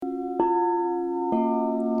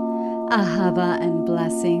Ahava and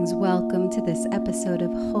blessings. Welcome to this episode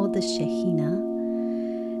of Hod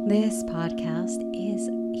Shehina. This podcast is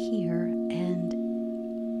here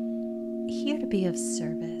to be of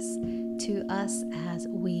service to us as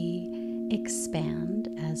we expand,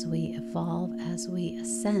 as we evolve, as we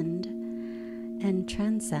ascend and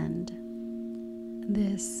transcend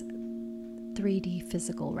this 3D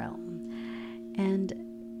physical realm. And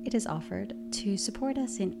it is offered to support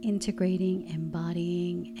us in integrating,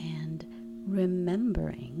 embodying, and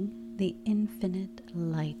remembering the infinite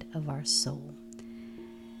light of our soul,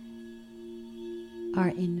 our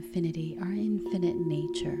infinity, our infinite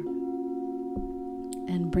nature,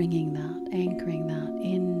 and bringing that, anchoring that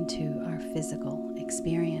into our physical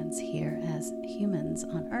experience here as humans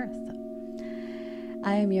on Earth.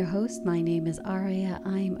 I am your host. My name is Arya.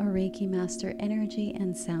 I'm a Reiki Master, Energy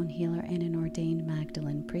and Sound Healer, and an ordained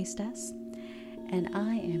Magdalene Priestess. And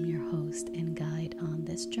I am your host and guide on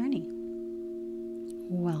this journey.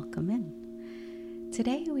 Welcome in.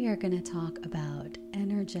 Today we are going to talk about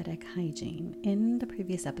energetic hygiene. In the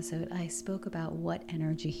previous episode, I spoke about what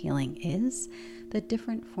energy healing is, the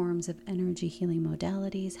different forms of energy healing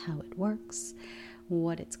modalities, how it works,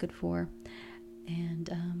 what it's good for. And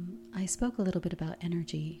I spoke a little bit about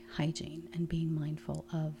energy hygiene and being mindful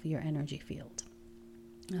of your energy field.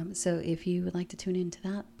 So if you would like to tune into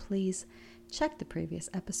that, please check the previous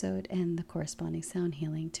episode and the corresponding sound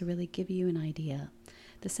healing to really give you an idea.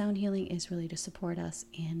 The sound healing is really to support us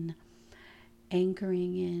in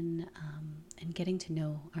anchoring in and getting to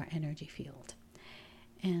know our energy field.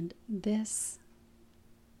 And this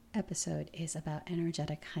episode is about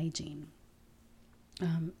energetic hygiene.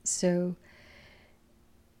 So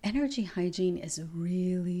energy hygiene is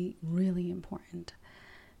really, really important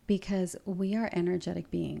because we are energetic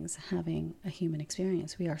beings having a human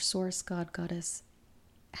experience. We are source, God, goddess,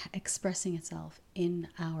 expressing itself in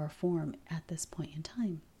our form at this point in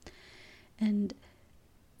time. And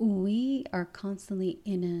we are constantly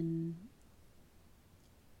in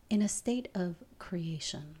a state of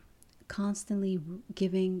creation, constantly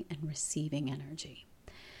giving and receiving energy.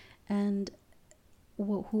 And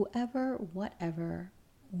whatever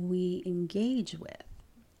we engage with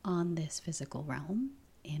on this physical realm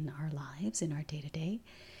in our lives, in our day-to-day,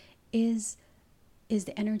 is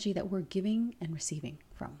the energy that we're giving and receiving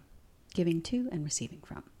from, giving to and receiving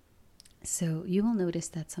from. So you will notice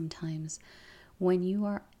that sometimes when you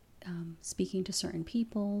are speaking to certain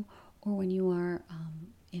people, or when you are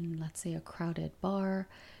in, let's say, a crowded bar,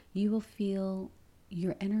 you will feel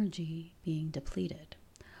your energy being depleted.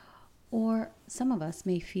 Or some of us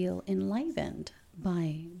may feel enlivened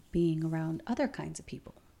by being around other kinds of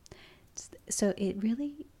people. So it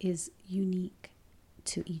really is unique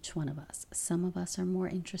to each one of us. Some of us are more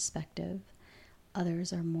introspective,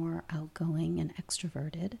 others are more outgoing and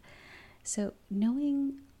extroverted. So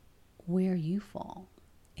knowing where you fall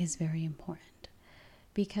is very important,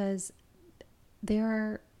 because there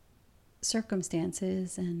are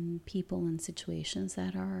circumstances and people and situations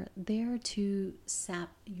that are there to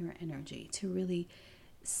sap your energy, to really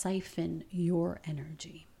siphon your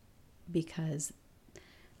energy, because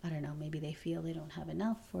I don't know, maybe they feel they don't have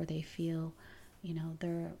enough, or they feel,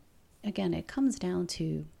 again, it comes down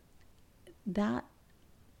to that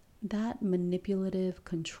manipulative,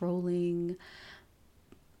 controlling,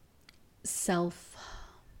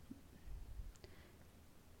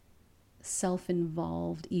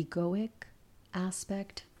 self-involved, egoic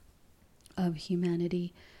aspect of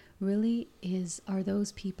humanity really are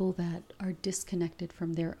those people that are disconnected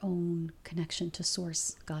from their own connection to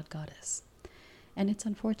source, God, goddess. And it's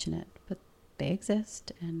unfortunate, but they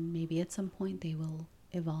exist, and maybe at some point they will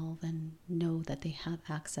evolve and know that they have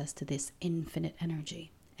access to this infinite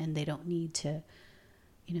energy, and they don't need to,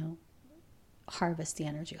 harvest the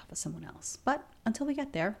energy off of someone else. But until we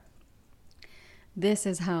get there, this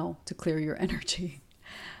is how to clear your energy,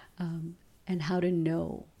 and how to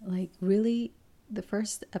know, really the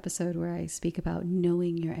first episode where I speak about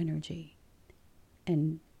knowing your energy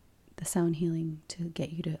and the sound healing to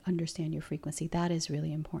get you to understand your frequency. That is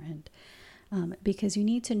really important, because you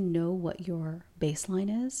need to know what your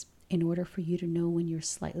baseline is in order for you to know when you're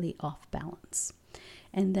slightly off balance.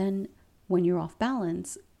 And then when you're off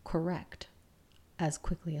balance, correct as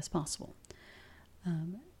quickly as possible.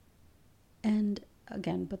 And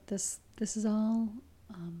again, but this is all,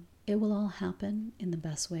 it will all happen in the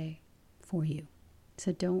best way for you.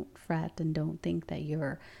 So don't fret and don't think that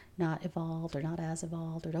you're not evolved or not as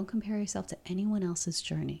evolved, or don't compare yourself to anyone else's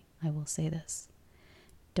journey. I will say this.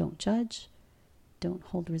 Don't judge. Don't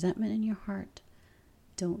hold resentment in your heart.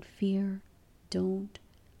 Don't fear.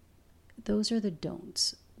 Those are the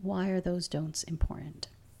don'ts. Why are those don'ts important?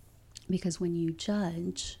 Because when you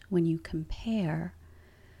judge, when you compare,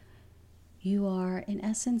 you are in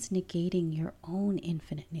essence negating your own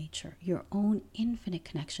infinite nature, your own infinite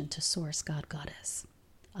connection to Source, God, Goddess,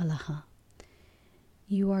 Allah.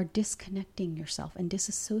 You are disconnecting yourself and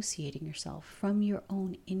disassociating yourself from your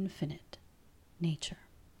own infinite nature.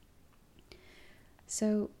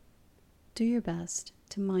 So do your best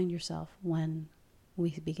to mind yourself when we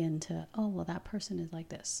begin to, oh, well, that person is like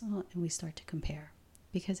this, and we start to compare,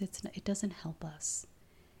 because it doesn't help us.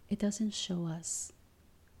 It doesn't show us,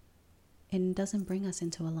 and doesn't bring us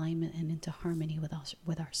into alignment and into harmony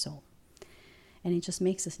with our soul. And it just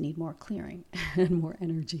makes us need more clearing and more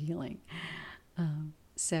energy healing.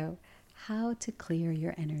 So how to clear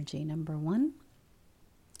your energy? Number one,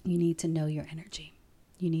 you need to know your energy.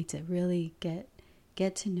 You need to really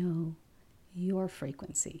get to know your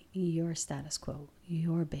frequency, your status quo,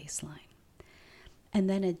 your baseline, and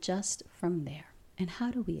then adjust from there. And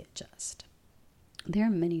how do we adjust? There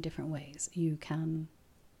are many different ways. You can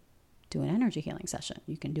do an energy healing session.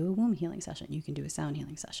 You can do a womb healing session. You can do a sound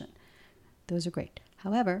healing session. Those are great.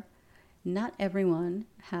 However, not everyone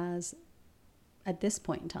has, at this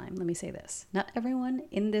point in time, let me say this, not everyone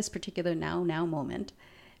in this particular now moment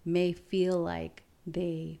may feel like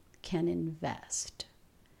they can invest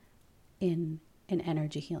in an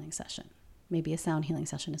energy healing session. Maybe a sound healing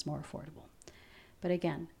session is more affordable. But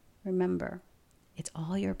again, remember, it's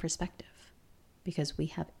all your perspective, because we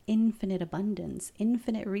have infinite abundance,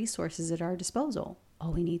 infinite resources at our disposal.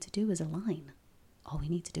 All we need to do is align. All we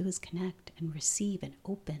need to do is connect and receive and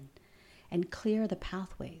open and clear the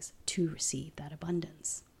pathways to receive that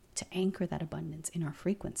abundance, to anchor that abundance in our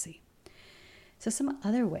frequency. So some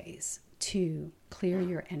other ways to clear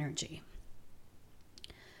your energy.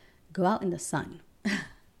 Go out in the sun.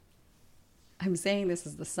 I'm saying this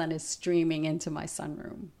as the sun is streaming into my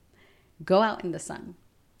sunroom. Go out in the sun.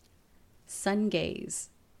 Sun gaze.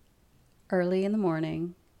 Early in the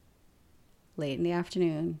morning, late in the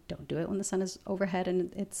afternoon. Don't do it when the sun is overhead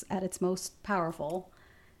and it's at its most powerful.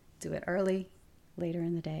 Do it early, later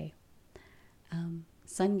in the day.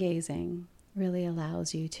 Sun gazing really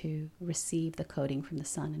allows you to receive the coding from the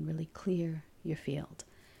sun and really clear your field.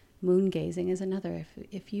 Moon gazing is another.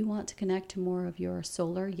 If you want to connect to more of your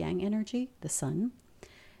solar yang energy, the sun,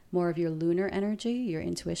 more of your lunar energy, your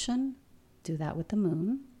intuition, do that with the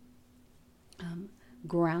moon.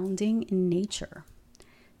 Grounding in nature.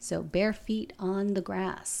 So bare feet on the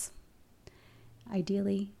grass.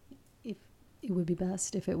 Ideally, if it would be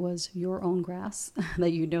best if it was your own grass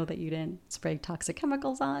that you know that you didn't spray toxic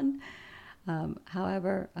chemicals on.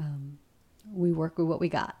 However, we work with what we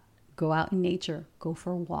got. Go out in nature, go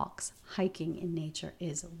for walks. Hiking in nature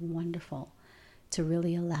is wonderful to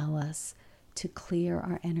really allow us to clear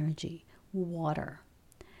our energy. Water,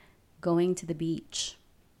 going to the beach,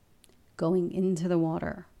 going into the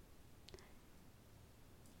water,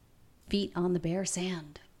 feet on the bare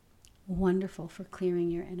sand, wonderful for clearing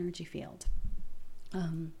your energy field.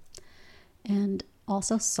 And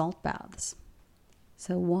also salt baths.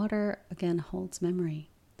 So water, again, holds memory.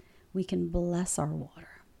 We can bless our water.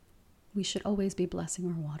 We should always be blessing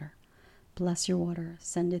our water. Bless your water.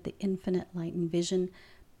 Send it the infinite light. Envision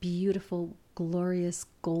beautiful, glorious,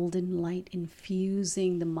 golden light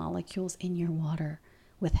infusing the molecules in your water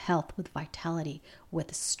with health, with vitality,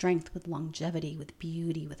 with strength, with longevity, with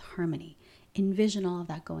beauty, with harmony. Envision all of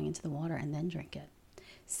that going into the water and then drink it.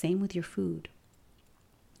 Same with your food.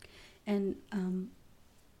 And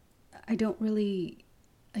I don't really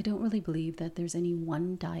believe that there's any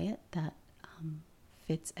one diet that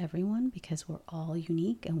fits everyone, because we're all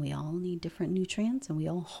unique and we all need different nutrients and we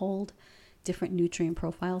all hold different nutrient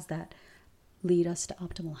profiles that lead us to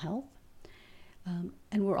optimal health.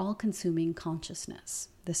 And we're all consuming consciousness.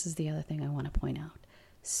 This is the other thing I want to point out.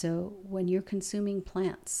 So when you're consuming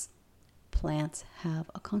plants, plants have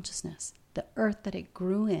a consciousness. The earth that it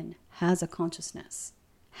grew in has a consciousness,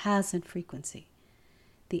 has a frequency.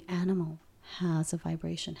 The animal has a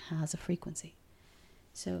vibration, has a frequency.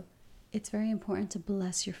 So it's very important to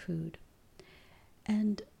bless your food.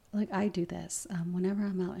 And like I do this, whenever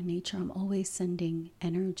I'm out in nature, I'm always sending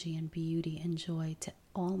energy and beauty and joy to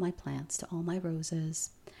all my plants, to all my roses,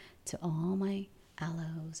 to all my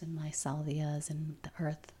aloes and my salvias and the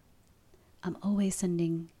earth. I'm always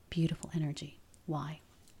sending beautiful energy. Why?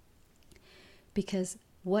 Because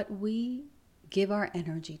what we give our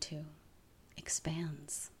energy to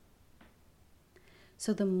expands.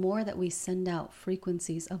 So the more that we send out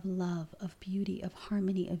frequencies of love, of beauty, of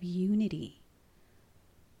harmony, of unity,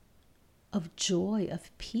 of joy,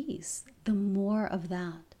 of peace, the more of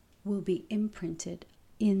that will be imprinted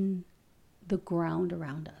in the ground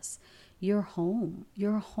around us. Your home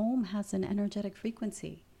has an energetic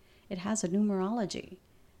frequency. It has a numerology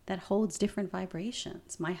that holds different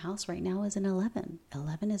vibrations. My house right now is an 11.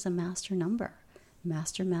 11 is a master number,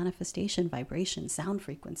 master manifestation, vibration, sound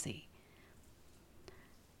frequency.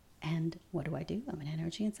 And what do? I'm an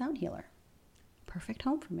energy and sound healer. Perfect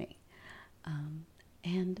home for me.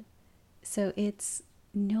 And so it's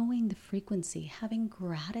knowing the frequency, having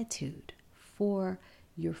gratitude for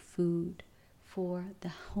your food, for the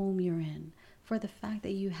home you're in, for the fact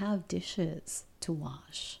that you have dishes to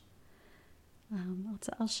wash.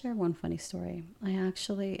 I'll share one funny story.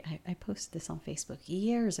 I posted this on Facebook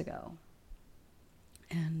years ago.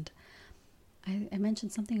 And I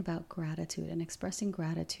mentioned something about gratitude and expressing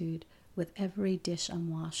gratitude with every dish I'm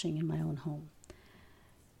washing in my own home.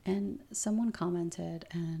 And someone commented,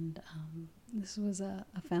 and this was a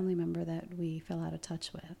family member that we fell out of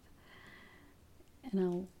touch with.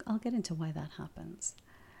 And I'll get into why that happens.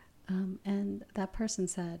 And that person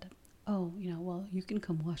said, oh, well, you can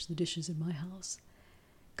come wash the dishes in my house.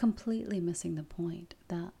 Completely missing the point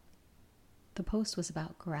that the post was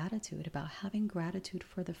about gratitude, about having gratitude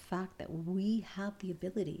for the fact that we have the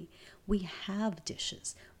ability, we have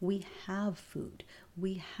dishes, we have food,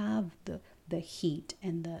 we have the heat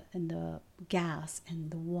and the gas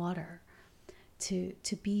and the water to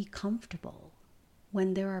be comfortable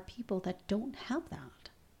when there are people that don't have that.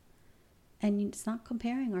 And it's not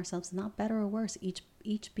comparing ourselves, not better or worse.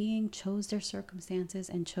 Each being chose their circumstances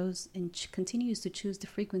and continues to choose the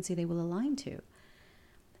frequency they will align to.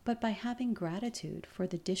 But by having gratitude for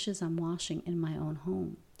the dishes I'm washing in my own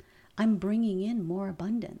home, I'm bringing in more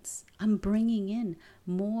abundance. I'm bringing in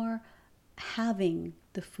more having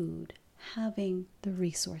the food, having the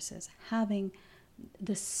resources, having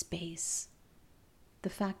the space, the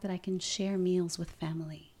fact that I can share meals with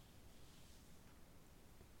family,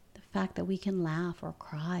 the fact that we can laugh or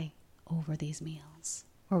cry over these meals,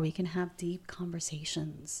 or we can have deep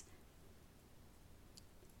conversations.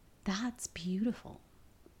 That's beautiful.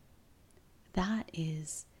 That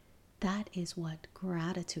is what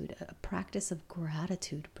gratitude, a practice of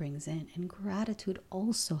gratitude brings in. And gratitude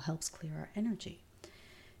also helps clear our energy.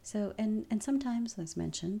 So, and sometimes, as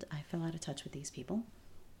mentioned, I fell out of touch with these people.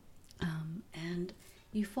 And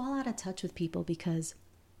you fall out of touch with people because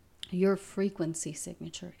your frequency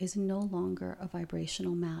signature is no longer a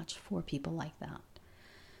vibrational match for people like that.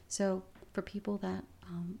 So for people that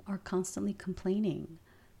are constantly complaining,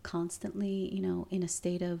 constantly, in a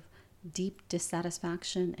state of deep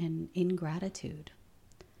dissatisfaction and ingratitude,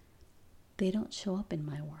 they don't show up in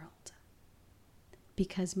my world,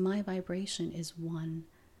 because my vibration is one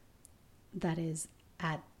that is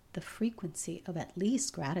at the frequency of at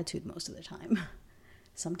least gratitude most of the time.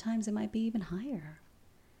 Sometimes it might be even higher.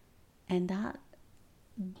 And that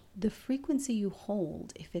the frequency you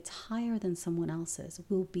hold, if it's higher than someone else's,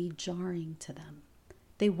 will be jarring to them.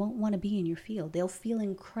 They won't want to be in your field. They'll feel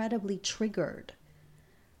incredibly triggered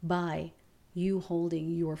by you holding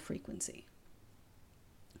your frequency.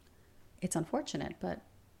 It's unfortunate, but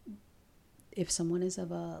if someone is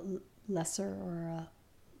of a lesser or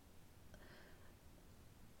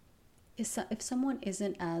if someone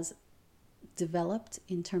isn't as developed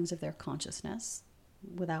in terms of their consciousness,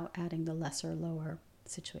 without adding the lesser, lower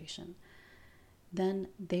situation, then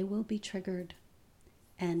they will be triggered.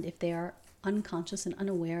 And if they are unconscious and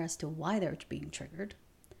unaware as to why they're being triggered,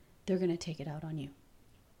 they're going to take it out on you.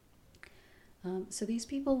 So these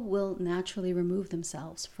people will naturally remove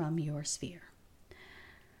themselves from your sphere.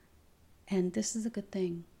 And this is a good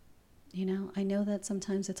thing. I know that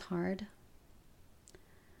sometimes it's hard,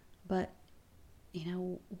 but,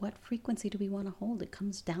 what frequency do we want to hold? It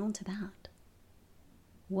comes down to that.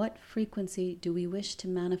 What frequency do we wish to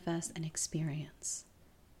manifest and experience?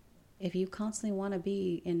 If you constantly want to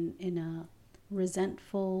be in a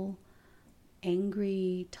resentful,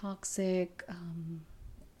 angry, toxic,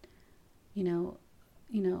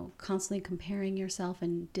 constantly comparing yourself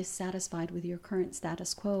and dissatisfied with your current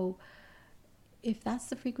status quo, if that's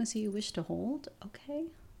the frequency you wish to hold, okay,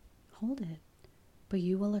 hold it. But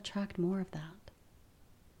you will attract more of that.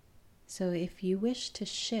 So if you wish to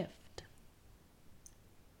shift,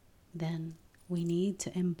 then we need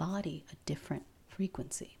to embody a different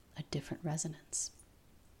frequency, a different resonance.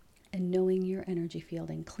 And knowing your energy field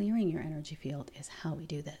and clearing your energy field is how we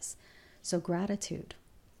do this. So gratitude.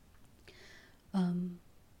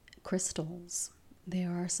 Crystals.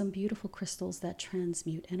 There are some beautiful crystals that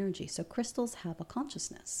transmute energy. So crystals have a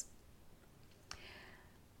consciousness.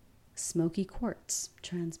 Smoky quartz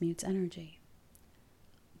transmutes energy.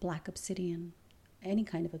 Black obsidian, any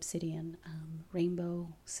kind of obsidian, rainbow,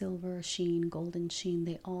 silver sheen, golden sheen,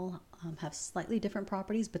 they all have slightly different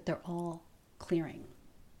properties, but they're all clearing.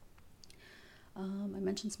 I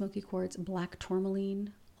mentioned smoky quartz. Black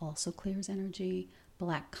tourmaline also clears energy.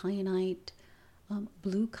 Black kyanite.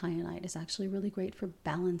 Blue kyanite is actually really great for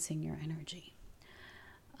balancing your energy.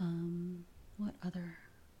 What other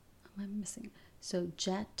am I missing? So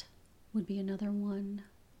jet would be another one.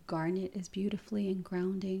 Garnet is beautifully and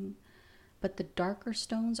grounding. But the darker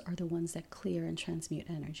stones are the ones that clear and transmute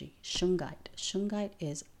energy. Shungite. Shungite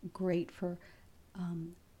is great for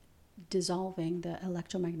dissolving the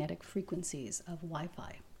electromagnetic frequencies of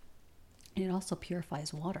Wi-Fi. And it also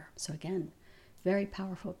purifies water. So again, very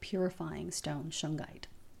powerful purifying stone, shungite.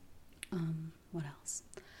 What else?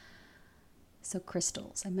 So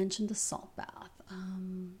crystals. I mentioned the salt bath.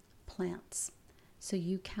 Plants. So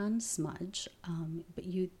you can smudge, but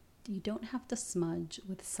you don't have to smudge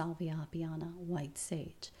with Salvia apiana, white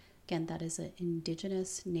sage. Again, that is an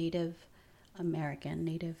indigenous Native American,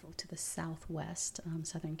 native to the Southwest,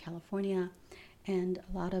 Southern California, and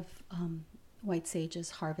a lot of white sage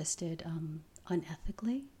is harvested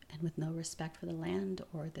unethically and with no respect for the land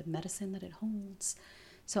or the medicine that it holds.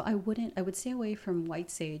 So I would stay away from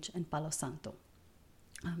white sage and Palo Santo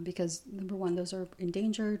because number one, those are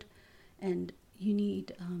endangered, and you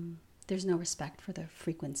need there's no respect for the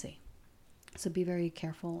frequency. So be very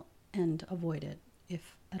careful and avoid it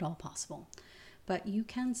if at all possible. But you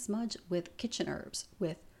can smudge with kitchen herbs,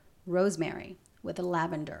 with rosemary, with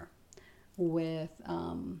lavender, with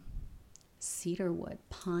cedar wood,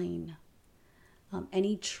 pine,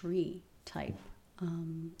 any tree type,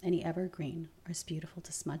 any evergreen is beautiful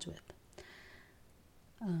to smudge with.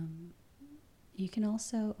 You can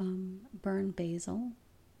also burn basil.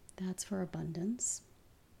 That's for abundance.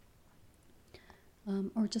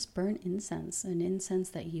 Or just burn incense, an incense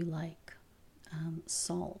that you like.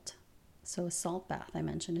 Salt. So a salt bath, I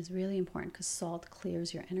mentioned, is really important because salt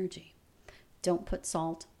clears your energy. Don't put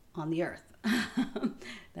salt on the earth.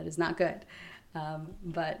 That is not good.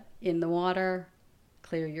 But in the water,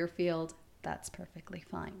 clear your field, that's perfectly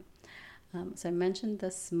fine. So I mentioned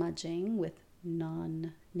the smudging with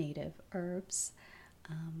non-native herbs.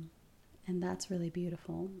 And that's really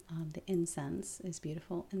beautiful. The incense is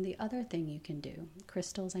beautiful. And the other thing you can do,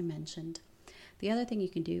 crystals I mentioned, the other thing you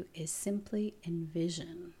can do is simply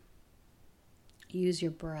envision. Use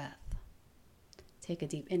your breath. Take a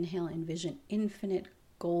deep inhale, envision infinite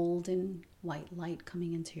golden white light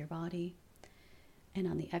coming into your body. And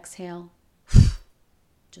on the exhale,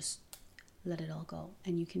 just let it all go.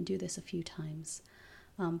 And you can do this a few times.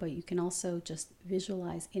 But you can also just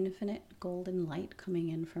visualize infinite golden light coming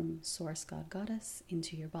in from Source God Goddess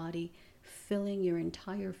into your body, filling your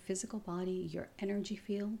entire physical body, your energy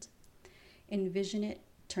field. Envision it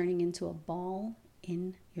turning into a ball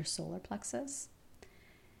in your solar plexus.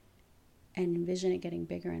 And envision it getting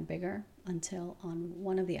bigger and bigger until on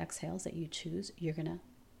one of the exhales that you choose, you're going to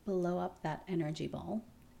blow up that energy ball,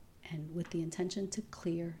 and with the intention to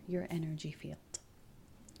clear your energy field.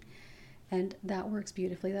 And that works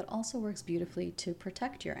beautifully. That also works beautifully to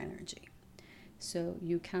protect your energy. So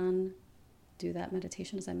you can do that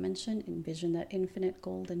meditation, as I mentioned, envision that infinite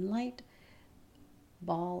golden light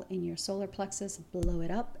ball in your solar plexus, blow it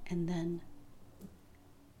up, and then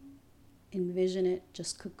envision it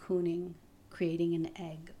just cocooning, creating an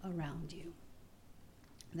egg around you.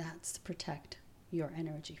 That's to protect your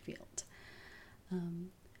energy field.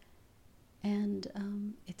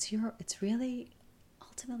 It's really,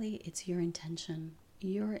 ultimately, it's your intention,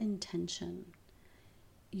 the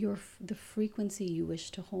frequency you wish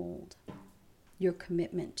to hold, your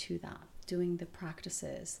commitment to that, doing the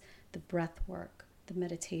practices, the breath work, the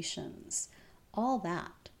meditations, all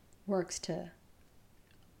that works to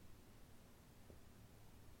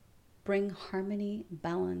bring harmony,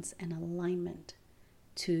 balance, and alignment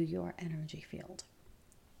to your energy field.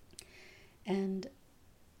 And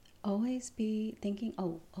always be thinking,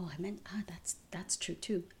 that's true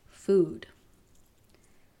too. Food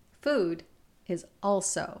is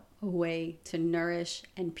also a way to nourish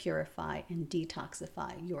and purify and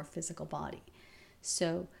detoxify your physical body.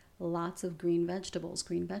 So lots of green vegetables,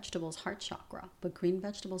 heart chakra, but green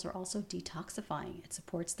vegetables are also detoxifying. It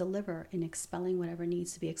supports the liver in expelling whatever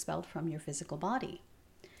needs to be expelled from your physical body.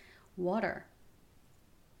 Water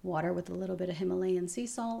with a little bit of Himalayan sea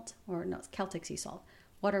salt, Celtic sea salt.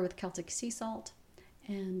 Water with Celtic sea salt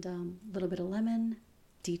and a little bit of lemon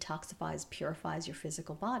detoxifies, purifies your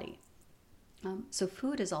physical body. So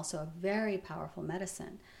food is also a very powerful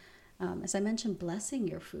medicine. As I mentioned, blessing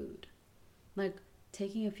your food, like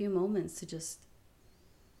taking a few moments to just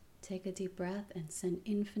Take a deep breath and send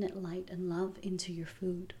infinite light and love into your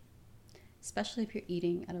food, especially if you're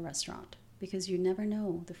eating at a restaurant, because you never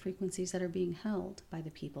know the frequencies that are being held by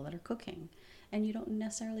the people that are cooking. And you don't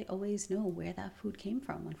necessarily always know where that food came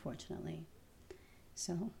from, unfortunately.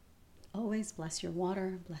 So always bless your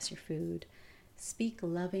water, bless your food. Speak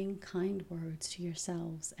loving, kind words to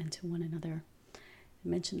yourselves and to one another. I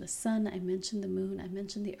mentioned the sun, I mentioned the moon, I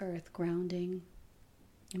mentioned the earth, grounding.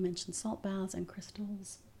 I mentioned salt baths and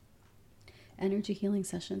crystals, energy healing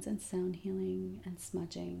sessions and sound healing and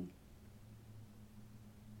smudging.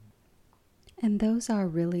 And those are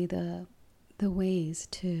really the ways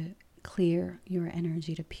to clear your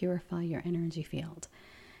energy, to purify your energy field,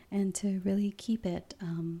 and to really keep it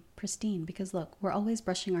pristine. Because look, we're always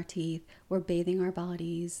brushing our teeth, we're bathing our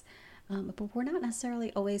bodies, but we're not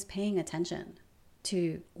necessarily always paying attention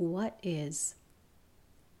to what is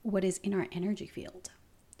in our energy field,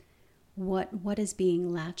 what is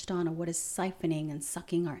being latched on, or what is siphoning and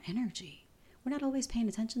sucking our energy. We're not always paying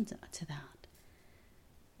attention to that.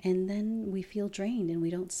 And then we feel drained and we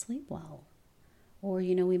don't sleep well. Or,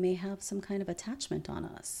 we may have some kind of attachment on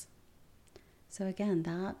us. So again,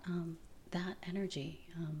 that energy,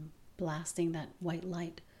 blasting that white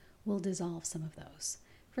light, will dissolve some of those.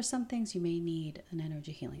 For some things, you may need an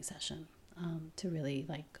energy healing session to really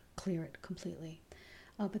clear it completely.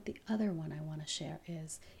 But the other one I want to share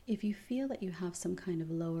is, if you feel that you have some kind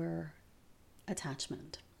of lower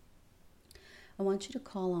attachment, I want you to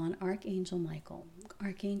call on Archangel Michael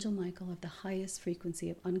of the highest frequency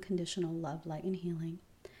of unconditional love, light, and healing,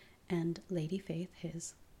 and Lady Faith,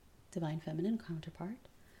 his divine feminine counterpart.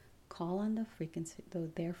 Call on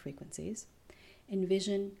their frequencies.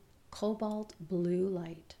 Envision cobalt blue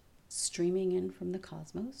light streaming in from the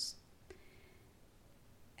cosmos,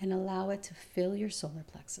 and allow it to fill your solar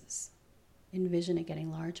plexus. Envision it getting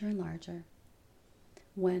larger and larger.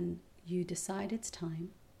 When you decide it's time,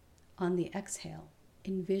 on the exhale,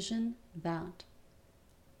 envision that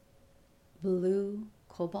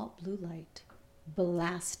cobalt blue light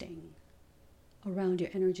blasting around your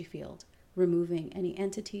energy field, removing any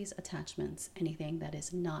entities, attachments, anything that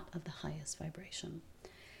is not of the highest vibration.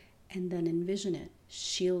 And then envision it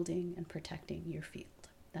shielding and protecting your field.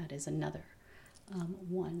 That is another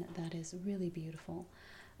one that is really beautiful.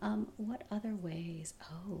 What other ways?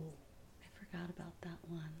 Oh, I forgot about that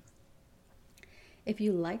one. If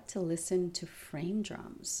you like to listen to frame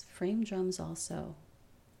drums also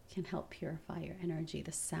can help purify your energy,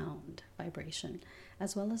 the sound vibration,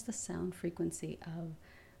 as well as the sound frequency of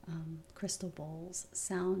crystal bowls.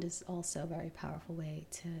 Sound is also a very powerful way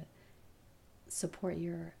to support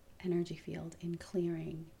your energy field in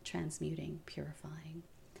clearing, transmuting, purifying.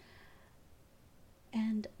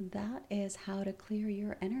 And that is how to clear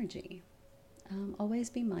your energy.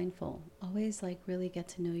 Always be mindful. Always really get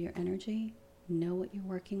to know your energy, know what you're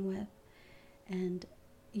working with, and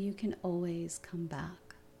you can always come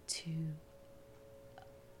back to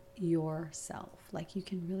yourself. You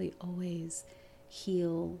can really always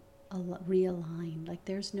heal, realign.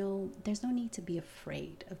 There's no need to be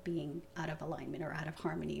afraid of being out of alignment or out of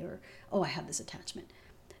harmony, or I have this attachment.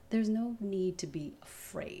 There's no need to be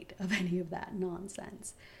afraid of any of that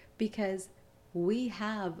nonsense, because we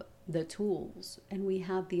have the tools and we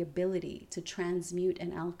have the ability to transmute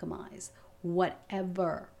and alchemize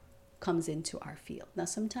whatever comes into our field. Now,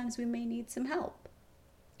 sometimes we may need some help.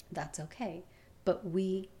 That's okay. But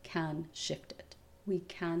we can shift it. We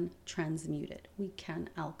can transmute it. We can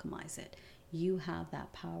alchemize it. You have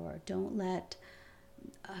that power. Don't let,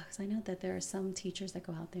 because I know that there are some teachers that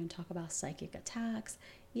go out there and talk about psychic attacks.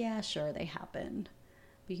 Yeah, sure, they happen.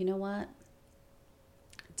 But you know what?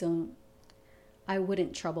 I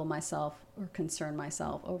wouldn't trouble myself or concern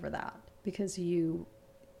myself over that, because you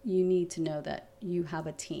need to know that you have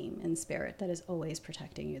a team in spirit that is always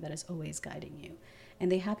protecting you, that is always guiding you,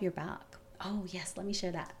 and they have your back. Oh yes, let me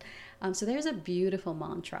share that. So there's a beautiful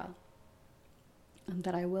mantra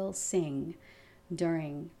that I will sing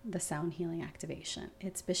during the sound healing activation.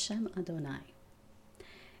 It's B'Shem Adonai.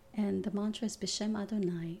 And the mantra is B'Shem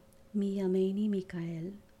Adonai, mi yameini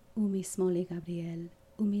Mikael, umi smoli Gabriel,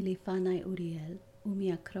 umi lifanai Uriel,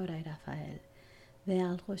 umi akrorai Raphael,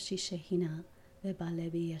 ve'al roshi Shehina,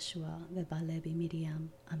 ve'balebi Yeshua, ve'balebi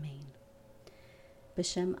Miriam. Amen.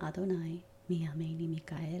 B'Shem Adonai, mi yameini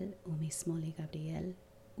Mikael, umi smoli Gabriel,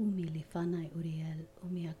 umi lifanai Uriel,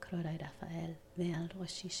 umi akrorai Raphael, ve'al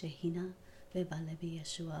roshi Shehina, ve'balebi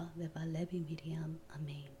Yeshua, ve'balebi Miriam.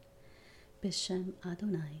 Amen. B'Shem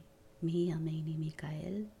Adonai, mi yameini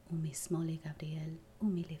Mikael, umi smoli Gabriel,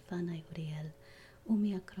 umi lifanai Uriel,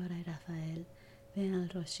 umi akrorai Raphael, ve'al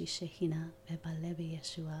roshi Shehina, ve'balebi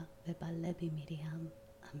Yeshua, ve'balebi Miriam.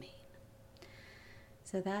 Amen.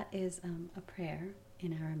 So that is a prayer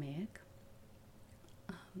in Aramaic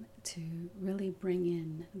to really bring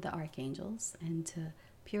in the archangels and to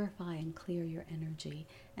purify and clear your energy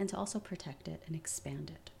and to also protect it and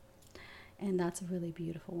expand it. And that's a really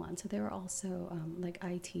beautiful one. So there are also, like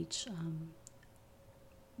I teach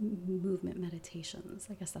movement meditations.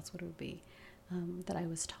 I guess that's what it would be, that I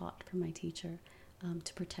was taught from my teacher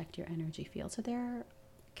to protect your energy field. So there are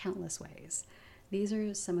countless ways. These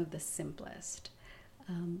are some of the simplest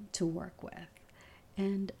to work with.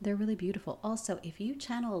 And they're really beautiful. Also, if you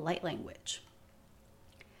channel a light language,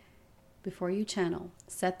 before you channel,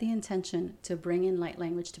 set the intention to bring in light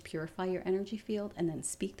language to purify your energy field, and then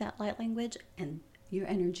speak that light language, and your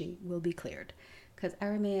energy will be cleared. Because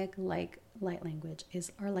Aramaic, like light language,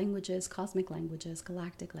 are languages, cosmic languages,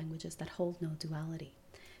 galactic languages that hold no duality.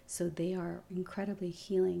 So they are incredibly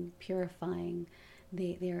healing, purifying.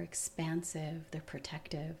 They are expansive. They're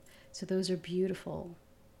protective. So those are beautiful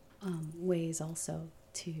ways also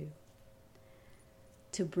to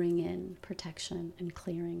bring in protection and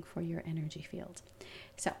clearing for your energy field.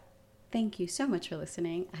 So thank you so much for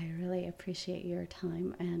listening. I really appreciate your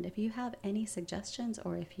time. And if you have any suggestions,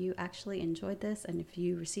 or if you actually enjoyed this and if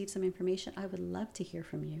you received some information, I would love to hear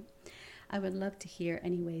from you. I would love to hear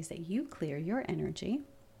any ways that you clear your energy.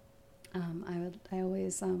 I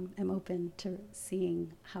always am open to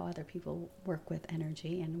seeing how other people work with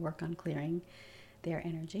energy and work on clearing their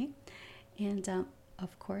energy. And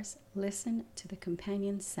of course, listen to the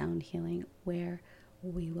Companion Sound Healing, where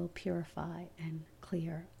we will purify and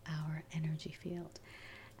clear our energy field.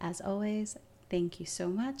 As always, thank you so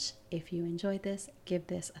much. If you enjoyed this, give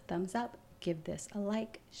this a thumbs up, give this a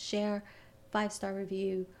like, share, 5-star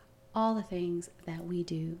review, all the things that we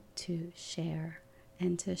do to share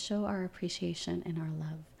and to show our appreciation and our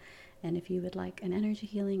love. And if you would like an energy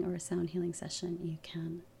healing or a sound healing session, you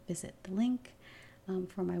can visit the link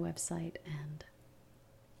for my website, and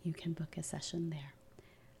you can book a session there.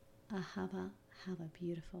 Ahava, have a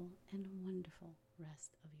beautiful and wonderful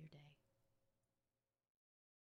rest of your